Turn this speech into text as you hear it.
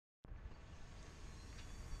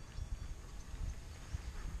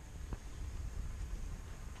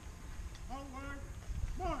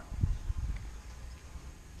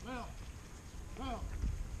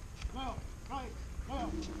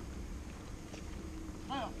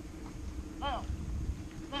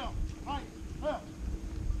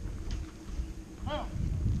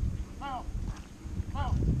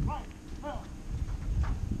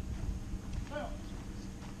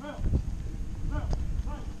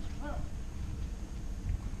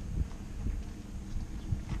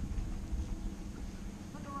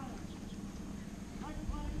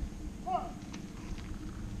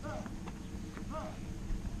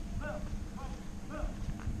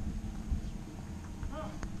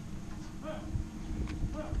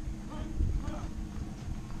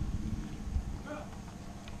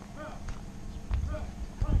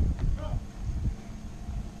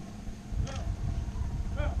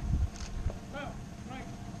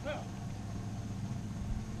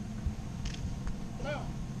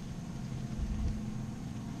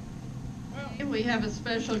we have a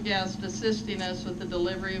special guest assisting us with the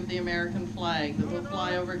delivery of the American flag that will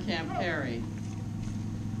fly over Camp Perry.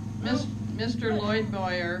 Mr. Lloyd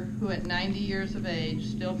Boyer, who at 90 years of age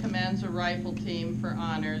still commands a rifle team for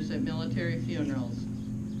honors at military funerals.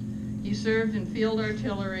 He served in field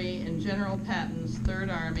artillery in General Patton's Third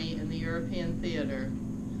Army in the European theater.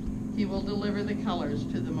 He will deliver the colors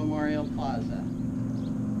to the Memorial Plaza.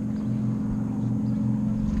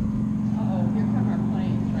 Uh-oh, here come our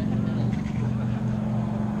planes right in the middle.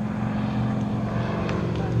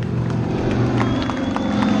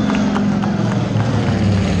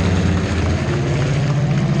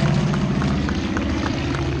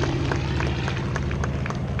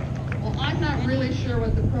 Well, I'm not really sure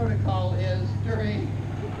what the protocol is during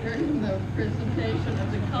the presentation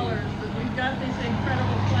of the colors, but we've got these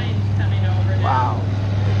incredible planes coming over now. Wow.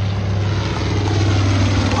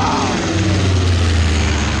 Wow.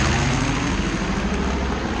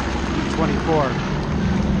 B24.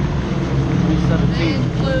 They B17.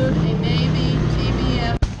 include a Navy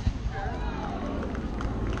TBM.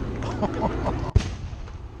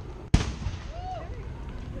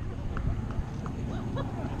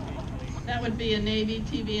 That would be a Navy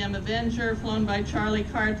TBM Avenger flown by Charlie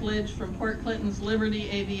Cartledge from Port Clinton's Liberty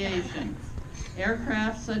Aviation.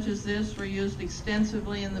 Aircraft such as this were used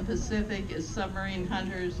extensively in the Pacific as submarine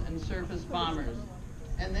hunters and surface bombers.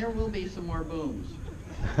 And there will be some more booms.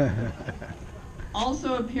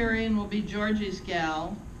 Also appearing will be Georgie's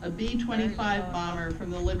Gal, a B-25 bomber from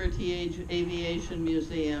the Liberty Aviation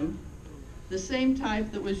Museum, the same type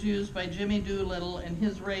that was used by Jimmy Doolittle and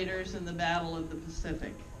his raiders in the Battle of the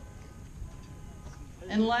Pacific.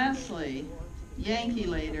 And lastly, Yankee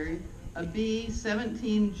Later, a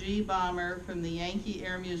B-17G bomber from the Yankee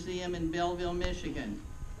Air Museum in Belleville, Michigan.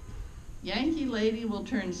 Yankee Lady will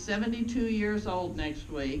turn 72 years old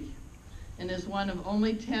next week and is one of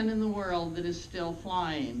only 10 in the world that is still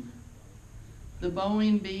flying. The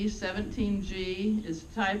Boeing B-17G is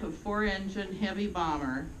a type of 4-engine heavy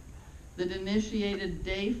bomber that initiated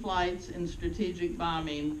day flights in strategic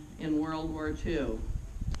bombing in World War II.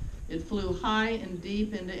 It flew high and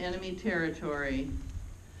deep into enemy territory,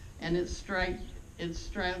 and it struck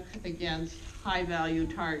against high-value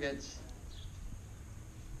targets.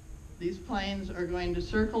 These planes are going to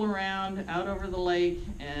circle around out over the lake,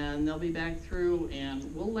 and they'll be back through,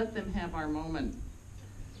 and we'll let them have our moment.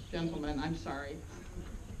 Gentlemen, I'm sorry.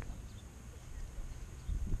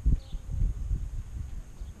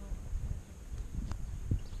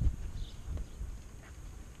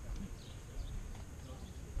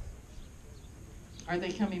 Are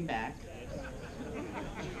they coming back?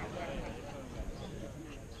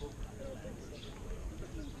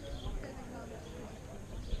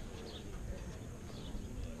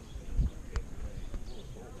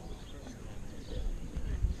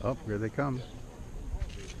 Oh, here they come.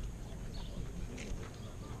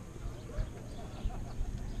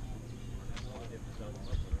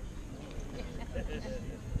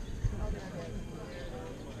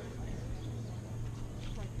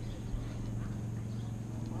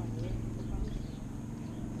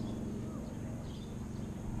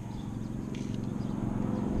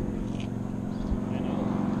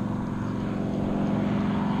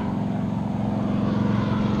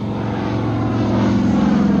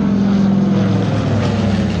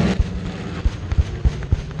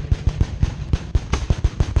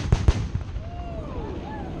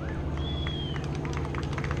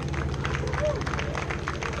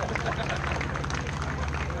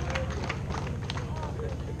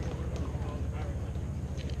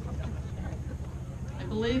 I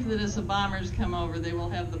believe that as the bombers come over, they will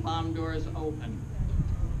have the bomb doors open.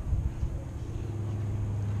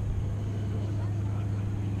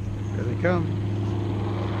 Here they come.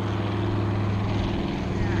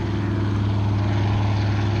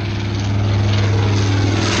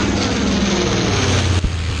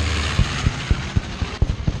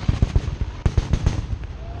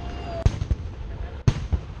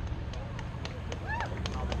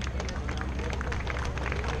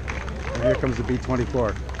 And here comes the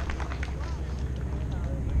B-24.